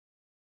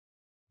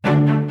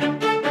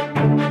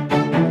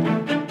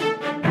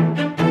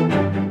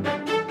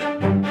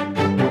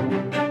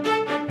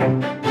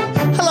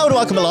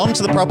welcome along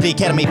to the Property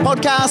Academy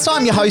podcast.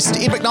 I'm your host,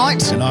 Ed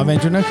McKnight. And I'm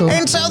Andrew Nicol.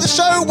 And so the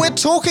show, we're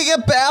talking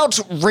about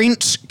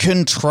rent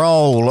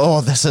control.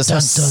 Oh, this is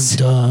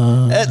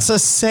it's a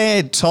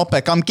sad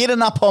topic. I'm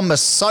getting up on my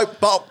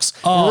soapbox,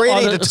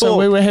 ready to talk. So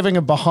we were having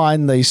a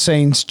behind the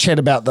scenes chat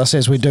about this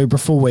as we do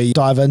before we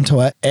dive into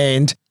it.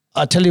 And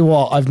I tell you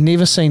what, I've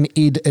never seen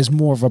Ed as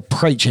more of a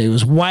preacher. He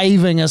was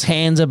waving his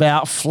hands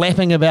about,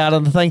 flapping about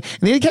and the thing.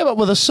 And then he came up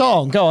with a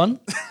song. Go on.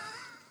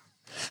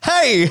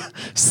 Hey,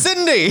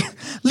 Cindy,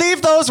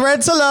 leave those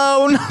rents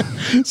alone.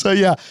 So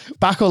yeah,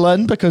 buckle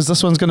in because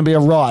this one's going to be a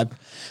ride.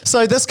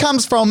 So this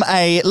comes from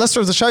a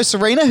listener of the show,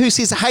 Serena, who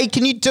says, hey,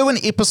 can you do an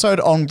episode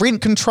on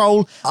rent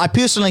control? I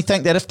personally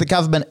think that if the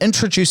government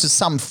introduces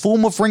some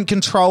form of rent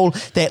control,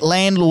 that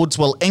landlords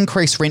will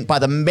increase rent by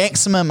the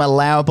maximum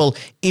allowable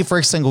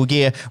every single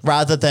year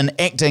rather than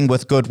acting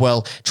with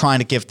goodwill, trying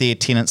to give their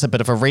tenants a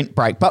bit of a rent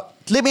break. But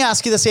let me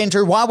ask you this,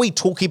 Andrew, why are we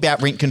talking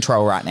about rent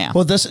control right now?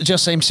 Well, this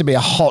just seems to be a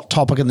hot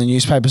topic in the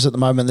newspapers at the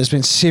moment. There's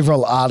been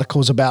several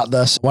articles about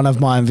this. One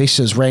of my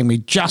investors rang me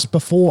just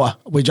before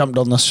we jumped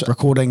on this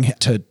recording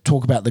to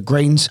talk about the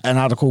Greens. An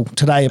article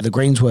today, the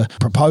Greens were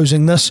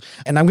proposing this.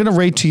 And I'm going to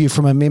read to you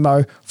from a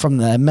memo from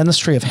the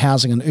Ministry of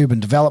Housing and Urban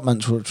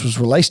Development, which was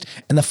released.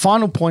 And the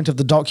final point of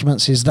the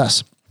document says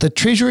this. The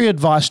Treasury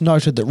advice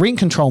noted that rent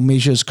control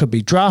measures could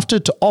be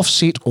drafted to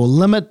offset or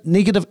limit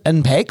negative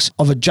impacts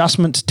of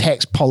adjustment to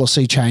tax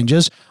policy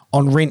changes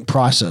on rent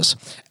prices.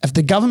 If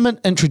the government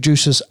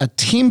introduces a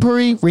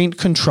temporary rent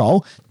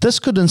control, this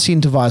could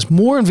incentivise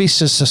more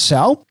investors to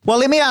sell. Well,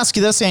 let me ask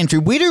you this,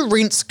 Andrew. Where do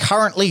rents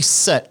currently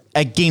sit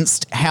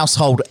against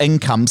household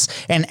incomes,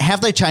 and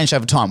have they changed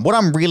over time? What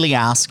I'm really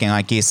asking,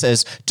 I guess,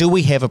 is do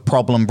we have a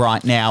problem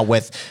right now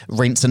with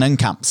rents and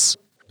incomes?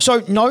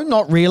 So no,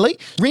 not really.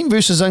 Rent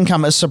versus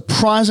income is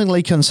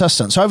surprisingly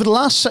consistent. So over the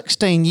last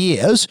 16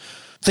 years,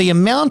 the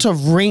amount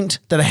of rent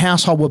that a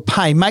household would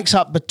pay makes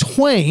up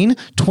between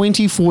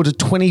 24 to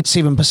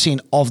 27%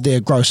 of their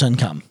gross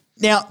income.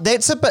 Now,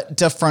 that's a bit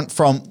different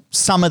from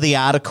some of the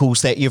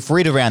articles that you've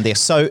read around there.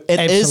 So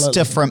it is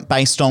different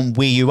based on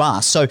where you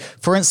are. So,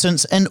 for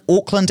instance, in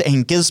Auckland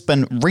and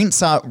Gisborne,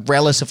 rents are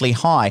relatively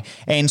high.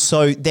 And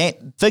so that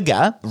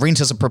figure,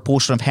 rent as a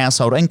proportion of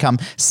household income,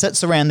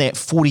 sits around that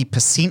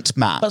 40%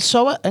 mark. But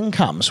so are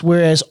incomes,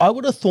 whereas I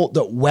would have thought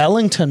that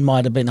Wellington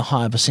might have been a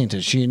higher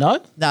percentage, you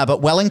know? No,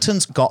 but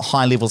Wellington's got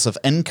high levels of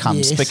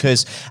incomes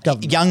because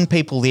young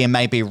people there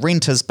may be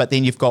renters, but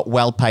then you've got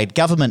well-paid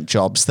government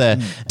jobs.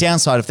 The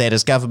downside of that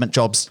is government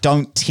jobs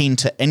don't tend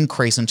to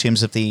increase in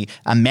terms of the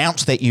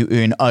amount that you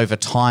earn over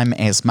time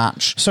as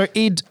much. So,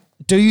 Ed,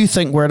 do you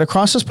think we're at a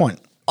crisis point?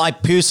 I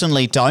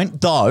personally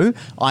don't, though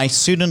I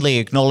certainly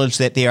acknowledge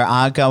that there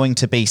are going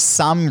to be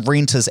some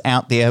renters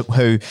out there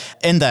who,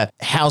 in the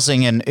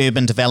Housing and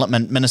Urban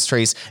Development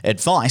Ministry's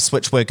advice,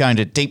 which we're going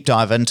to deep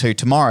dive into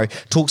tomorrow,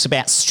 talks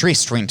about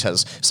stressed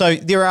renters. So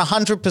there are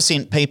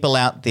 100% people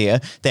out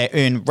there that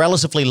earn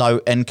relatively low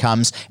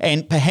incomes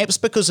and perhaps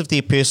because of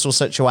their personal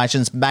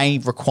situations may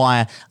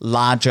require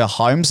larger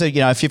homes. So,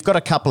 if you've got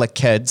a couple of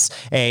kids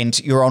and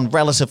you're on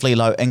relatively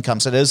low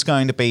incomes, it is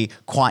going to be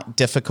quite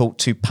difficult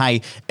to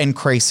pay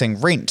increasing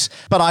rent.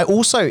 But I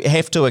also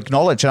have to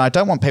acknowledge, and I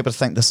don't want people to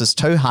think this is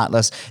too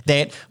heartless,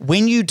 that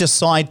when you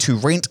decide to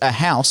rent a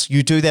house,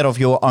 you do that of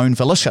your own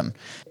volition.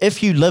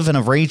 If you live in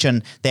a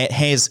region that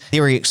has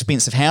very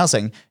expensive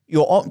housing,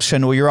 your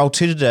option or your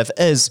alternative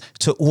is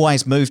to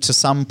always move to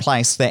some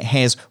place that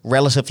has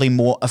relatively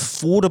more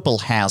affordable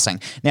housing.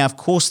 Now, of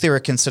course, there are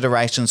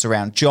considerations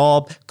around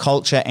job,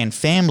 culture, and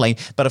family,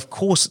 but of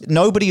course,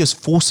 nobody is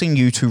forcing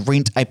you to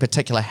rent a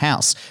particular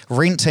house.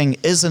 Renting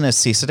is a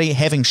necessity,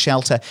 having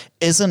shelter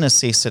is a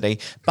necessity,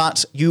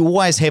 but you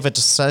always have a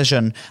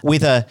decision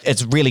whether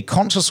it's really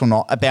conscious or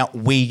not about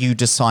where you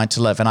decide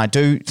to live. And I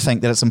do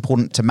think that it's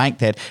important to make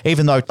that,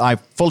 even though I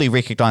fully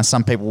recognise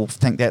some people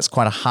think that's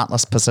quite a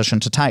heartless position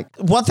to take.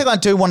 One thing I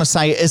do want to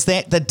say is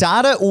that the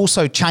data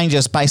also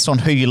changes based on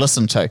who you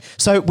listen to.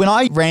 So when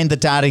I ran the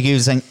data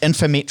using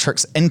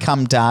Infometrics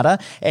income data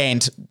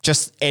and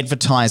just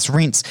advertised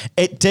rents,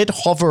 it did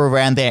hover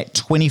around that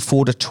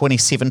 24 to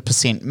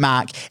 27%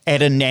 mark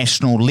at a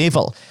national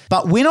level.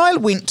 But when I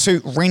went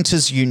to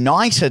Renters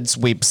United's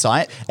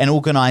website, an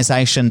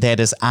organisation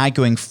that is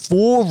arguing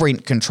for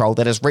rent control,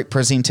 that is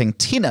representing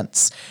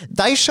tenants,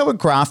 they show a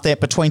graph that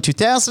between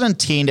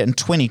 2010 and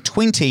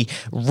 2020,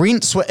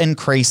 rents were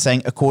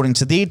increasing, according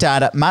to their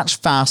data, much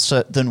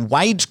faster than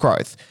wage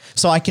growth.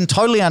 So I can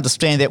totally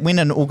understand that when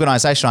an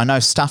organisation, I know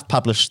Stuff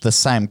published the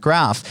same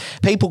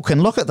graph, people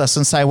can look at this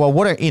and say, well,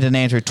 what are Ed and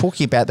Andrew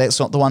talking about? That's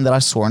not the one that I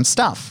saw in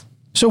Stuff.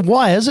 So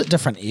why is it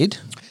different, Ed?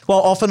 Well,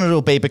 often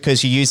it'll be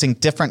because you're using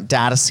different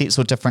data sets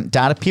or different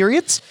data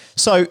periods.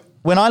 So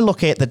when I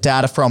look at the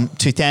data from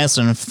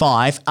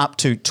 2005 up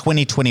to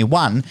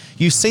 2021,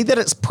 you see that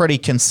it's pretty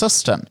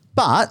consistent.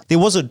 But there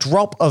was a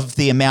drop of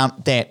the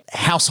amount that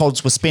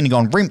households were spending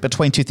on rent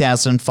between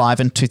 2005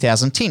 and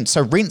 2010.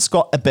 So rents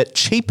got a bit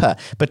cheaper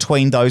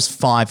between those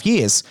 5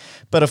 years.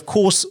 But of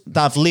course,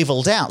 they've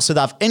leveled out. So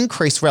they've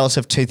increased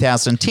relative to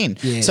 2010.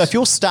 Yes. So if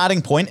your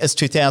starting point is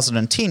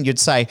 2010, you'd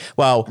say,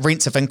 well,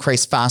 rents have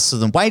increased faster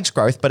than wage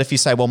growth. But if you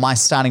say, well, my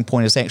starting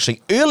point is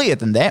actually earlier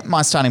than that,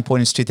 my starting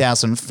point is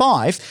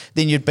 2005,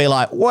 then you'd be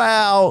like,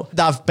 well,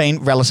 they've been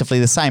relatively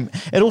the same.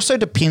 It also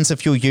depends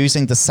if you're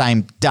using the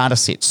same data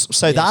sets.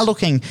 So they're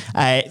looking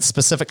at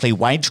specifically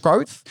wage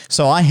growth.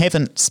 So I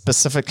haven't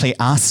specifically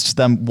asked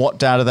them what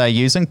data they're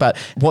using, but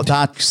what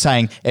they're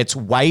saying, it's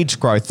wage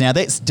growth. Now,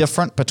 that's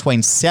different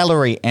between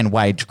salary and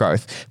wage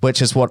growth,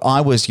 which is what I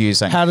was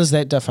using. How does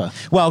that differ?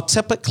 Well,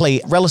 typically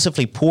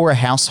relatively poorer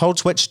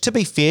households, which to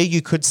be fair,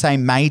 you could say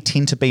may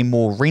tend to be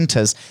more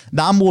renters,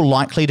 they're more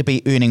likely to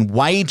be earning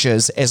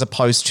wages as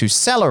opposed to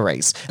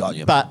salaries. Got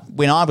you. But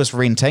when I was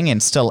renting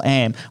and still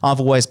am, I've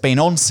always been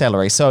on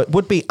salary. So it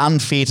would be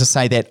unfair to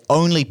say that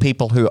only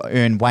people who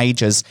earn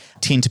wages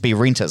tend to be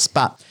renters.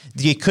 But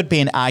there could be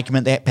an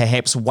argument that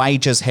perhaps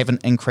wages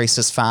haven't increased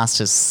as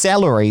fast as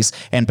salaries,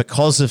 and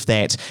because of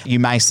that, you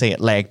may see it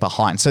lag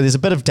behind. So there's a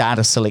bit of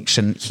data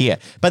selection here.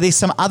 But there's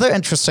some other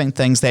interesting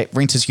things that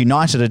Renters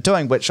United are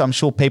doing, which I'm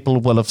sure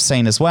people will have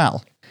seen as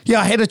well.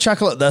 Yeah, I had a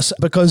chuckle at this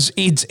because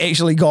Ed's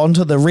actually gone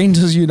to the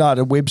Renters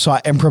United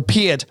website and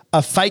prepared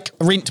a fake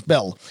rent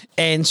bill.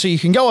 And so you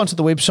can go onto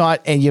the website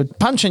and you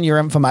punch in your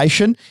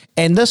information,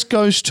 and this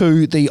goes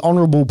to the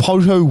Honourable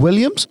Poto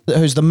Williams,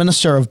 who's the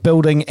Minister of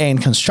Building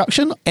and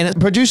Construction, and it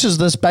produces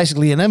this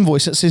basically an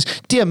invoice. It says,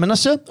 "Dear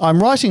Minister,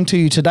 I'm writing to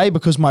you today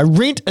because my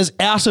rent is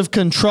out of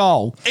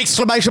control!"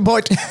 Exclamation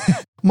point.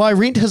 My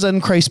rent has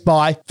increased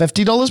by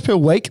 $50 per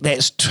week.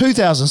 That's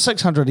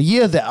 $2,600 a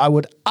year that I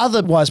would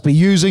otherwise be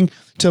using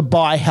to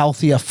buy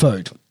healthier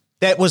food.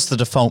 That was the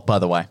default, by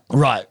the way.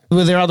 Right.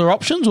 Were there other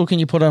options, or can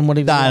you put in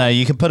whatever you want? No,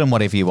 you can put in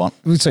whatever you want.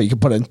 So you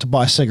could put in to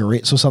buy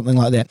cigarettes or something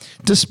like that.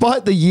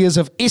 Despite the years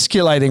of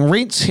escalating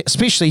rents,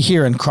 especially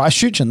here in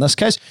Christchurch in this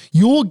case,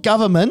 your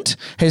government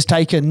has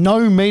taken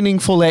no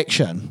meaningful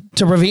action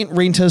to prevent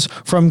renters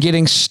from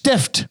getting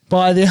stiffed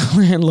by their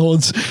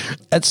landlords.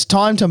 It's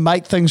time to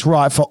make things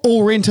right for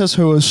all renters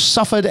who have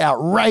suffered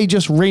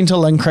outrageous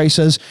rental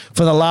increases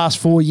for the last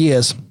 4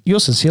 years.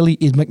 Yours sincerely,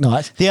 Ed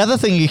McKnight. The other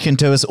thing you can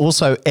do is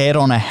also add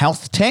on a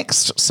health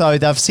tax. So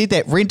they've said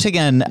that renting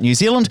in New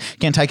Zealand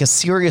can take a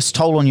serious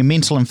toll on your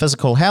mental and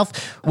physical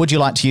health. Would you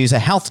like to use a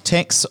health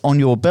tax on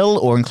your bill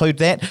or include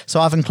that?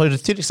 So I've included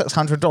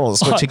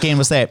 $3,600, which again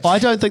was that. I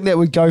don't think that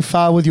would go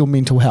far with your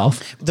mental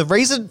health. The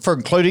reason for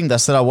including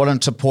this that I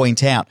wanted to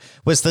point out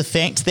was the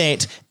fact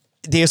that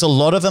there's a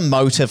lot of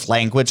emotive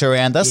language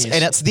around this,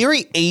 and it's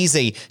very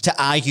easy to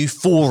argue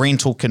for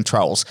rental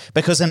controls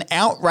because an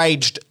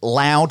outraged,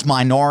 loud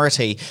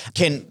minority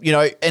can,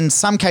 in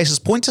some cases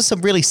point to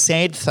some really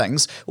sad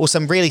things or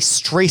some really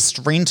stressed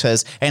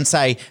renters and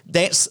say,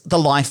 that's the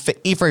life for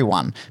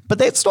everyone. But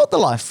that's not the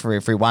life for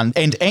everyone.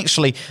 And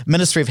actually,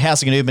 Ministry of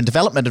Housing and Urban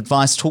Development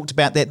advice talked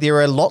about that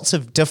there are lots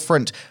of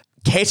different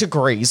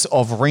categories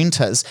of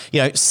renters.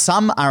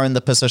 Some are in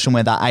the position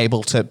where they're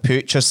able to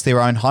purchase their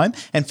own home.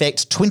 In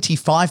fact,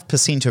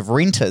 25% of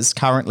renters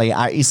currently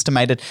are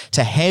estimated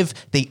to have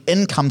the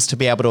incomes to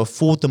be able to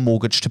afford the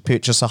mortgage to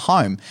purchase a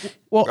home.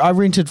 Well, I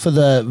rented for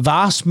the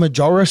vast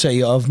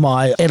majority of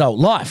my adult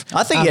life.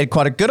 I think you had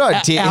quite a good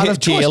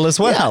deal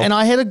as well. Yeah, and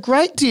I had a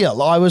great deal.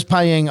 I was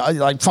paying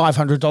like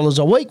 $500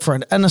 a week for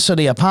an inner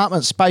city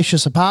apartment,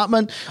 spacious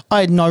apartment. I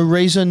had no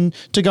reason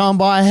to go and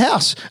buy a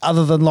house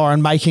other than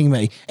Lauren making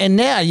me. And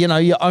now, you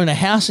own a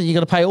house and you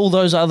got to pay all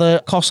those other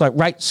costs like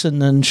rates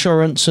and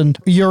insurance and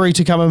Yuri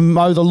to come and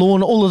mow the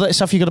lawn, all of that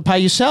stuff you got to pay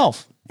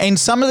yourself. And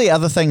some of the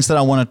other things that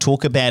I want to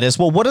talk about is,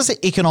 well, what does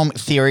the economic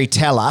theory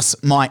tell us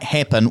might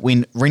happen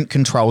when rent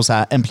controls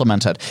are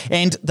implemented?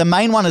 And the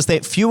main one is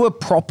that fewer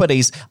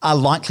properties are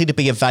likely to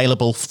be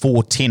available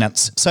for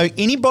tenants. So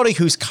anybody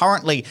who's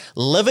currently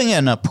living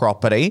in a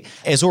property,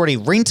 is already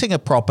renting a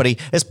property,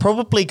 is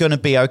probably going to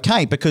be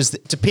okay because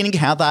depending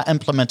how they're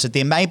implemented,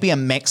 there may be a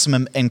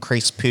maximum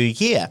increase per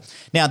year.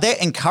 Now,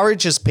 that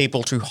encourages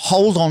people to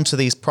hold on to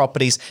these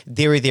properties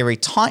very, very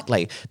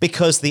tightly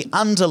because the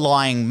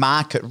underlying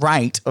market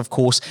rate, of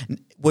course,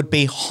 would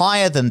be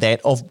higher than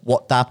that of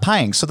what they're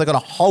paying. So they're going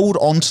to hold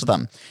on to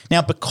them.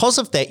 Now, because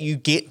of that, you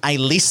get a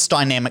less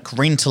dynamic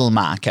rental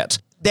market.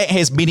 That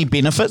has many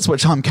benefits,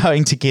 which I'm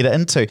going to get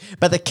into.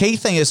 But the key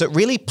thing is it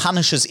really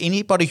punishes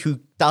anybody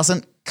who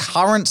doesn't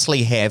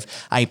currently have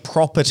a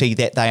property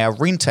that they are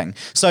renting.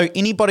 So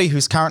anybody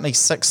who's currently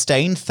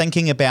 16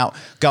 thinking about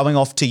going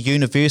off to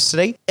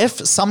university,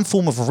 if some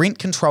form of rent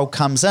control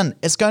comes in,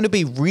 it's going to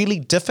be really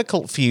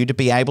difficult for you to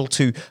be able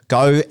to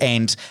go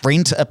and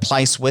rent a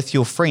place with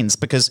your friends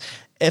because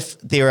if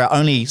there are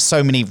only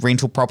so many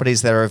rental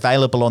properties that are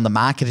available on the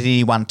market at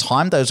any one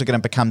time, those are going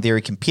to become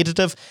very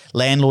competitive.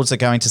 Landlords are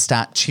going to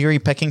start cherry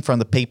picking from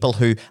the people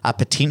who are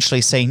potentially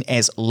seen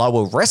as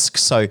lower risk.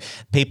 So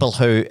people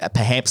who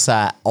perhaps perhaps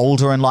are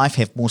older in life,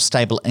 have more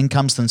stable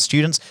incomes than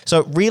students.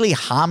 So it really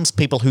harms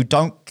people who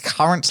don't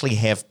currently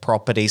have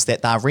properties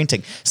that they're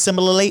renting.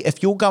 Similarly,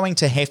 if you're going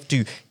to have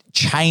to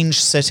change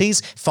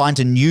cities, find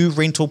a new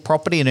rental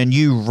property in a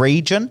new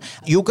region,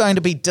 you're going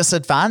to be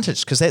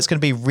disadvantaged because that's going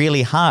to be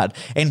really hard.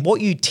 And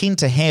what you tend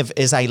to have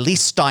is a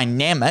less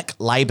dynamic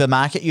labour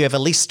market. You have a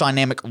less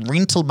dynamic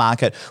rental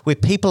market where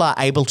people are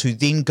able to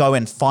then go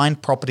and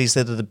find properties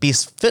that are the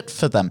best fit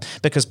for them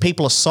because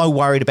people are so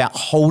worried about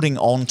holding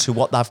on to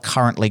what they've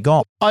currently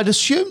got. I'd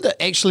assume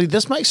that actually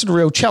this makes it a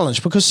real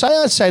challenge because say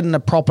I stayed in a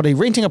property,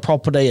 renting a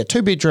property, a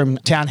 2-bedroom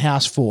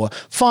townhouse for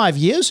 5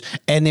 years,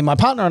 and then my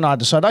partner and I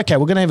decide, okay,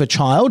 we're going to have a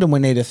child and we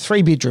need a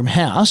 3-bedroom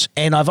house,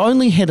 and I've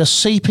only had a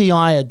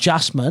CPI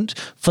adjustment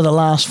for the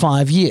last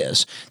 5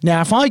 years.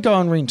 Now, if I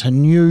go and rent a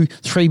new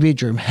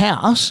 3-bedroom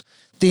house,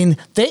 then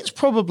that's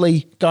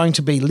probably going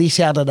to be let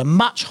out at a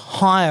much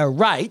higher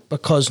rate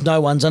because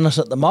no one's in it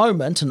at the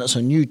moment and it's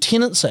a new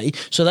tenancy,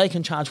 so they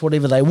can charge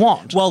whatever they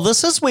want. Well,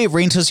 this is where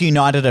Renters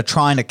United are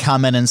trying to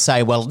come in and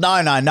say, well,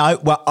 no,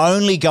 we're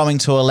only going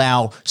to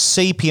allow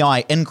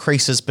CPI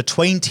increases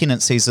between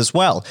tenancies as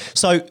well.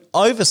 So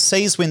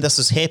overseas, when this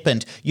has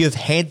happened, you've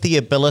had the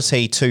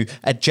ability to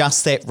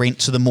adjust that rent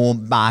to the more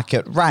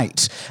market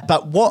rate.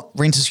 But what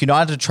Renters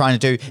United are trying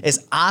to do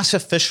is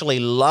artificially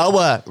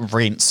lower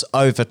rents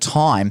over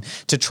time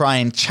to try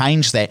and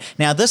change that.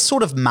 Now, this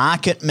sort of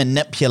market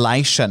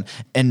manipulation,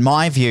 in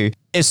my view,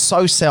 is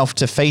so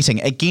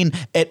self-defeating. Again,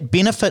 it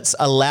benefits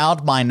a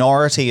loud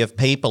minority of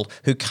people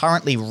who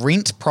currently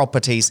rent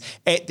properties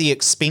at the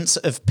expense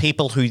of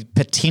people who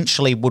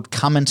potentially would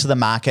come into the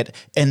market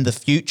in the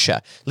future.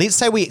 Let's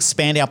say we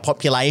expand our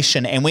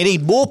population and we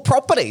need more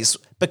properties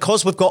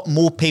because we've got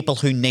more people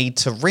who need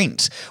to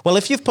rent. Well,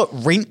 if you've put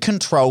rent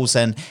controls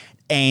in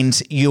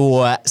and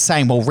you're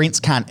saying, well,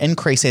 rents can't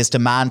increase as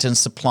demand and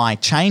supply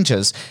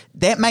changes,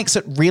 that makes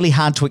it really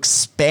hard to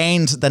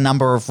expand the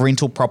number of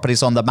rental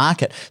properties on the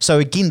market. So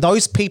again,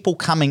 those people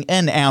coming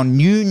in, our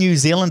New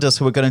Zealanders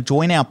who are going to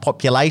join our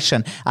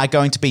population, are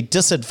going to be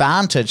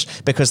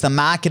disadvantaged because the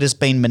market has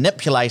been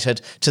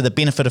manipulated to the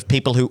benefit of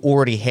people who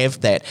already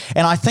have that.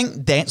 And I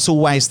think that's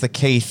always the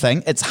key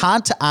thing. It's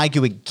hard to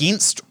argue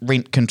against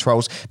rent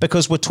controls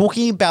because we're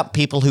talking about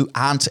people who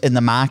aren't in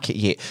the market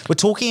yet. We're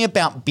talking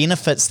about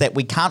benefits that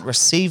we can't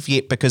receive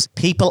yet because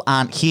people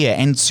aren't here.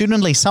 And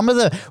certainly some of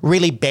the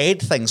really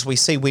bad things we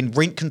see when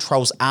rent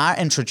controls are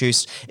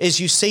introduced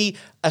is you see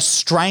a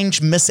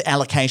strange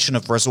misallocation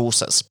of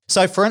resources.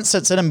 So for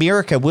instance, in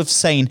America, we've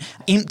seen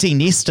empty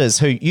nesters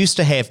who used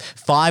to have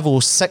 5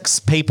 or 6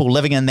 people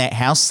living in that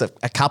house, a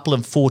couple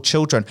and 4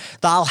 children.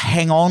 They'll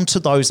hang on to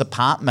those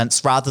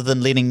apartments rather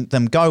than letting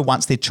them go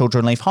once their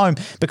children leave home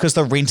because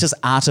the rent is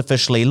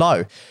artificially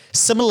low.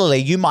 Similarly,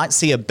 you might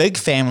see a big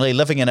family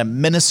living in a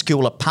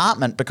minuscule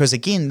apartment because,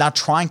 again, they're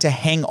trying to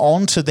hang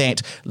on to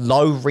that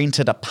low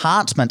rented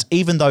apartment,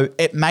 even though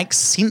it makes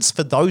sense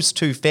for those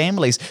two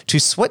families to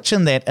switch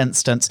in that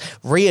instance,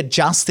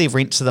 readjust their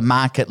rent to the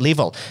market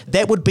level.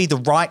 That would be the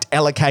right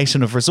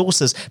allocation of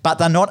resources, but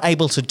they're not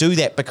able to do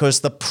that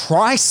because the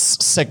price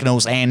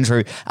signals,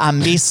 Andrew, are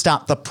messed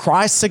up. The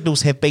price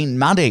signals have been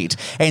muddied,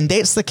 and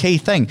that's the key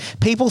thing.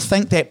 People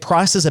think that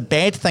price is a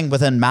bad thing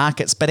within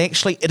markets, but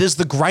actually it is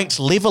the great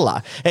leveler.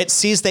 It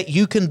says that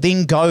you can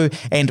then go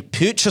and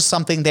purchase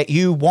something that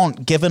you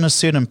want given a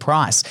certain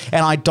price.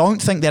 And I don't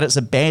think that it's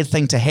a bad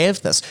thing to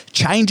have this.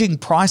 Changing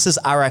prices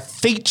are a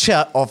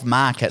feature of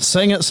markets.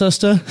 Sing it,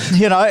 sister.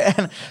 You know,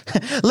 and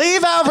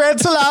leave our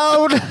rents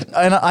alone.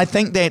 And I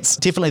think that's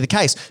definitely the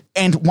case.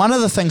 And one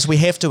of the things we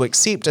have to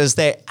accept is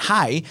that,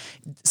 hey,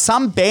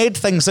 some bad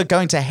things are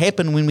going to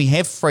happen when we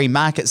have free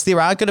markets. There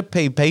are going to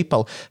be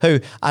people who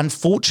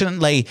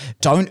unfortunately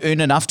don't earn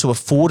enough to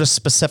afford a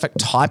specific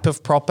type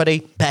of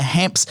property.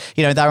 Perhaps,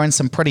 you know, they're in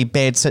some pretty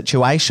bad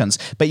situations.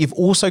 But you've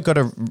also got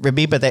to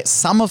remember that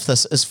some of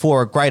this is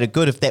for a greater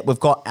good, if that we've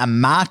got a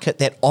market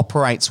that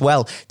operates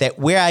well, that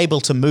we're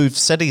able to move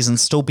cities and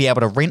still be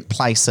able to rent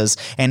places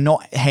and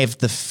not have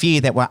the fear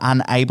that we're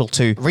unable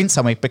to rent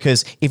somewhere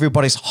because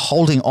everybody's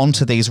holding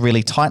onto these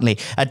really tightly.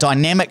 A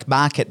dynamic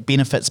market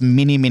benefits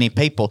many, many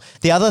people.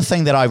 The other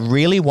thing that I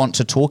really want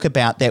to talk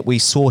about that we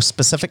saw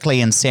specifically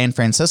in San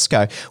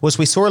Francisco was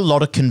we saw a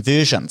lot of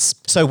conversions.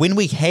 So when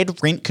we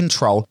had rent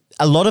control,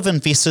 a lot of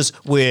investors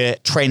were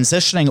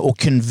transitioning or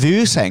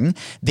converting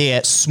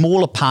their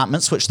small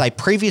apartments, which they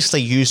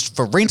previously used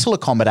for rental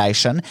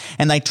accommodation,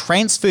 and they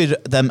transferred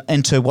them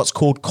into what's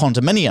called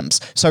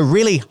condominiums. So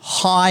really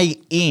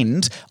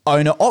high-end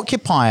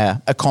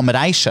owner-occupier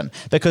accommodation,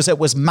 because it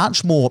was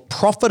much more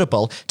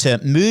profitable to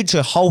merge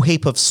a whole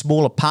heap of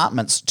small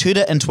apartments, turn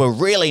it into a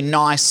really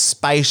nice,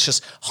 spacious,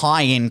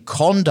 high-end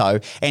condo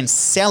and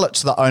sell it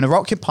to the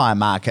owner-occupier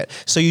market.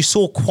 So you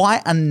saw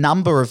quite a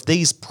number of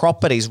these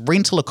properties,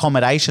 rental accommodations,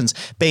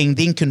 being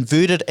then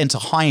converted into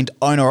high-end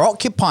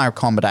owner-occupier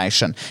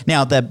accommodation.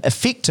 Now, the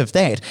effect of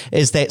that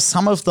is that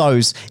some of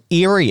those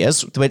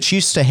areas which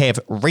used to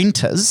have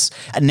renters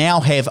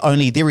now have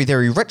only very,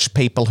 very rich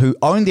people who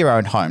own their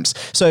own homes.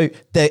 So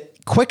the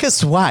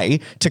quickest way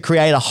to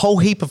create a whole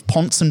heap of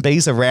ponts and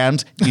bees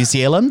around New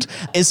Zealand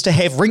is to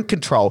have rent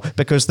control,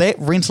 because that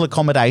rental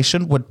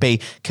accommodation would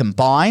be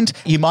combined.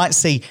 You might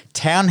see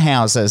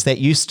townhouses that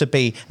used to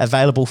be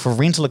available for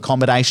rental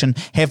accommodation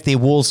have their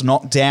walls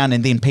knocked down,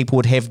 and then people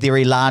would have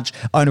very large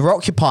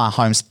owner-occupier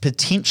homes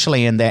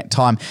potentially in that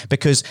time,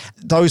 because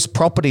those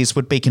properties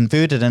would be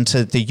converted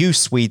into the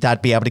use where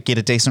they'd be able to get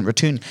a decent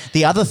return.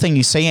 The other thing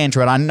you see,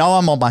 Andrew, and I know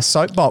I'm on my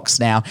soapbox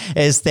now,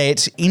 is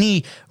that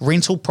any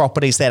rental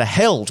properties that are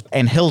held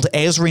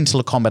as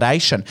rental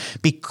accommodation,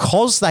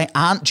 because they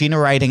aren't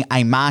generating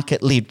a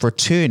market-led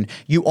return,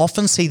 you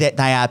often see that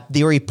they are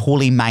very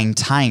poorly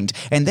maintained.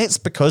 And that's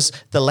because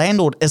the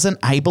landlord isn't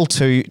able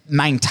to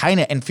maintain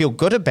it and feel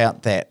good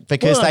about that,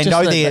 because they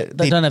know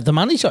they don't have the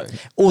money to.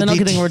 Or they're not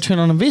getting a return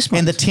on investment.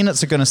 And the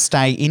tenants are going to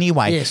stay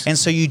anyway. Yes. And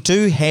so you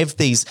do have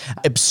these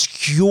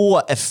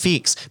obscure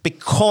effects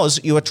because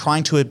you are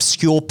trying to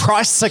obscure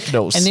price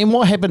signals. And then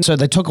what happened? So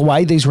they took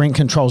away these rent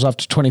controls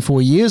after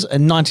 24 years.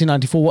 In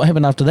 1994, what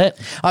happened after that?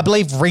 I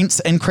believe rents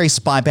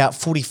increased by about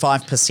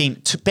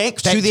 45% back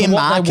to their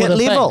market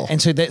level.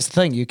 And so that's the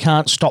thing. You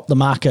can't stop the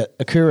market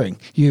occurring.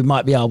 You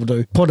might be able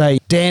to put a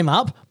dam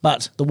up,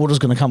 but the water's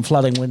going to come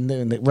flooding when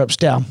it rips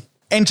down.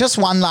 And just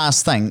one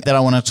last thing that I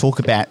want to talk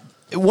about.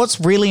 What's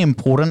really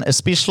important,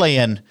 especially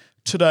in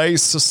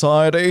today's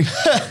society,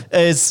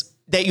 is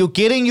that you're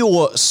getting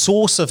your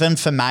source of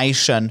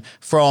information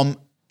from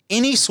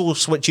any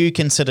source which you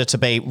consider to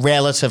be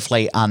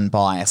relatively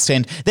unbiased.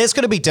 And that's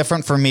going to be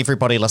different from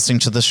everybody listening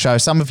to this show.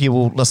 Some of you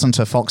will listen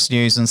to Fox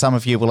News, and some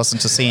of you will listen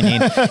to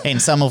CNN,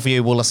 and some of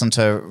you will listen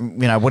to,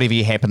 whatever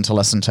you happen to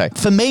listen to.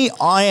 For me,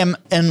 I am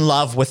in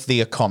love with The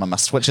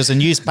Economist, which is a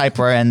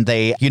newspaper in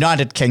the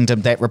United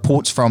Kingdom that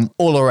reports from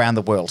all around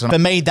the world. And for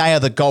me, they are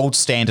the gold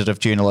standard of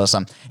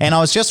journalism. And I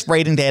was just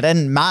reading that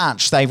in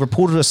March, they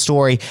reported a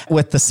story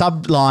with the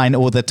subline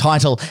or the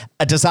title,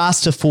 "A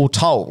Disaster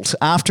Foretold."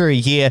 After a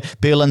year,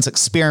 Berlin's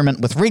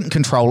experiment with rent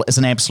control is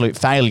an absolute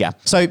failure.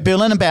 So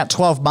Berlin, about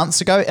 12 months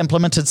ago,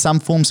 implemented some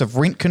forms of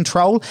rent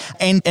control.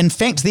 And in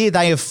fact,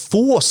 they have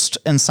forced,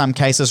 in some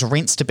cases,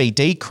 rents to be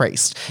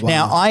decreased. Wow.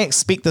 Now, I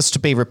expect this to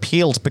be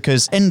repealed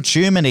because in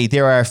Germany,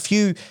 there are a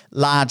few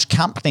large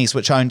companies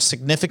which own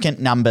significant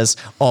numbers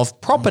of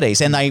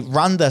properties, and they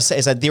run this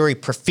as a very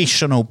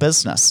professional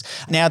business.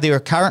 Now, there are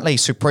currently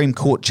Supreme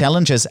Court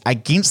challenges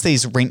against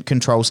these rent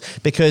controls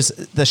because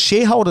the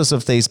shareholders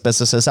of these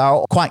businesses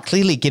are quite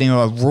clearly getting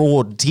a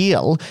raw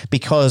deal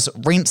because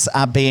rents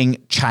are being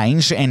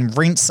changed and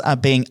rents are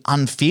being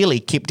unfairly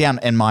kept down,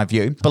 in my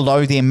view,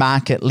 below their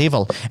market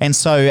level. And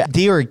so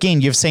there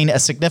again, you've seen a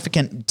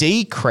significant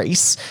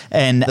decrease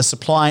in the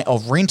supply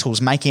of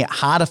rentals, making it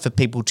harder for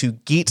people to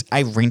get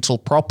a rental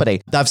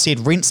property. They've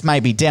said rents may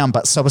be down,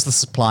 but so is the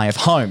supply of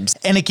homes.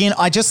 And again,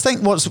 I just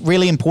think what's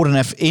really important,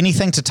 if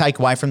anything to take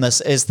away from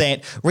this, is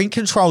that rent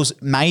controls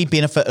may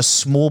benefit a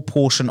small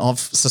portion of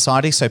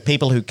society. So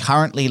people who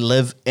currently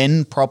live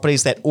in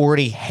properties that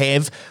already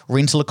have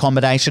rental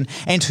accommodation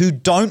and who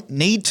don't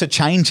need to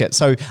change it.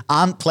 So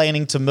aren't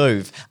planning to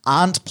move,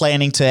 aren't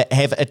planning to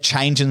have a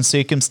change in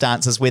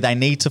circumstances where they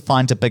need to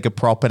find a bigger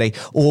property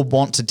or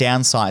want to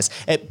downsize.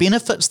 It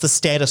benefits the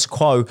status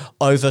quo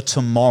over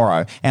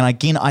tomorrow. And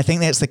again, I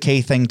think that's the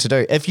key thing to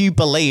do. If you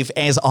believe,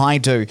 as I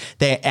do,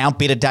 that our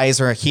better days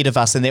are ahead of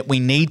us and that we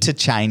need to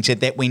change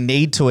it, that we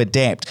need to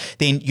adapt,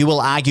 then you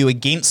will argue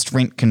against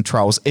rent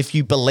controls. If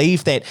you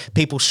believe that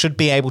people should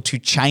be able to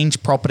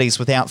change properties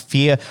without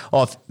fear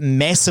of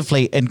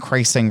massively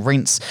increasing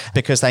rents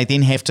because they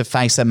then have to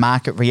face a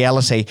market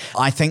reality,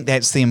 I think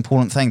that's the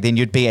important thing. Then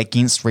you'd be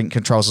against rent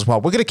controls as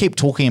well. We're going to keep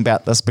talking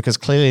about this because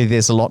clearly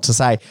there's a lot to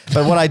say.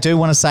 But what I do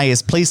want to say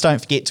is please don't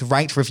forget to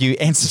rate, review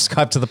and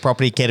subscribe to the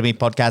Property Academy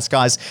podcast,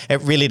 guys.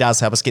 It really does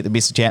help us get the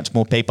message out to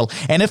more people.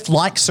 And if,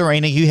 like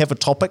Serena, you have a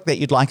topic that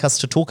you'd like us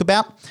to talk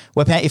about,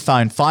 whip out your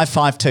phone,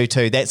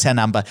 5522. That's our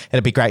number.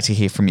 It'd be great to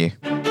hear from you.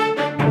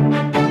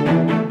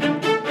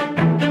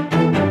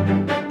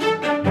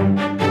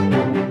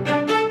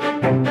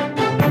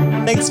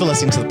 Thanks for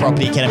listening to the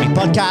Property Academy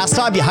podcast.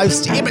 I'm your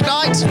host, Emma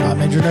Knight. I'm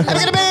Andrew Nichols. And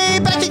we're going to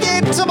be back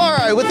again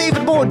tomorrow with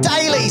even more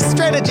daily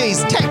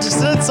strategies,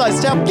 tactics and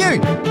insights to help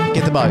you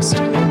get the most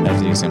out of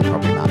the New Zealand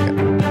property market.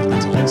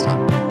 Until next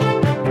time.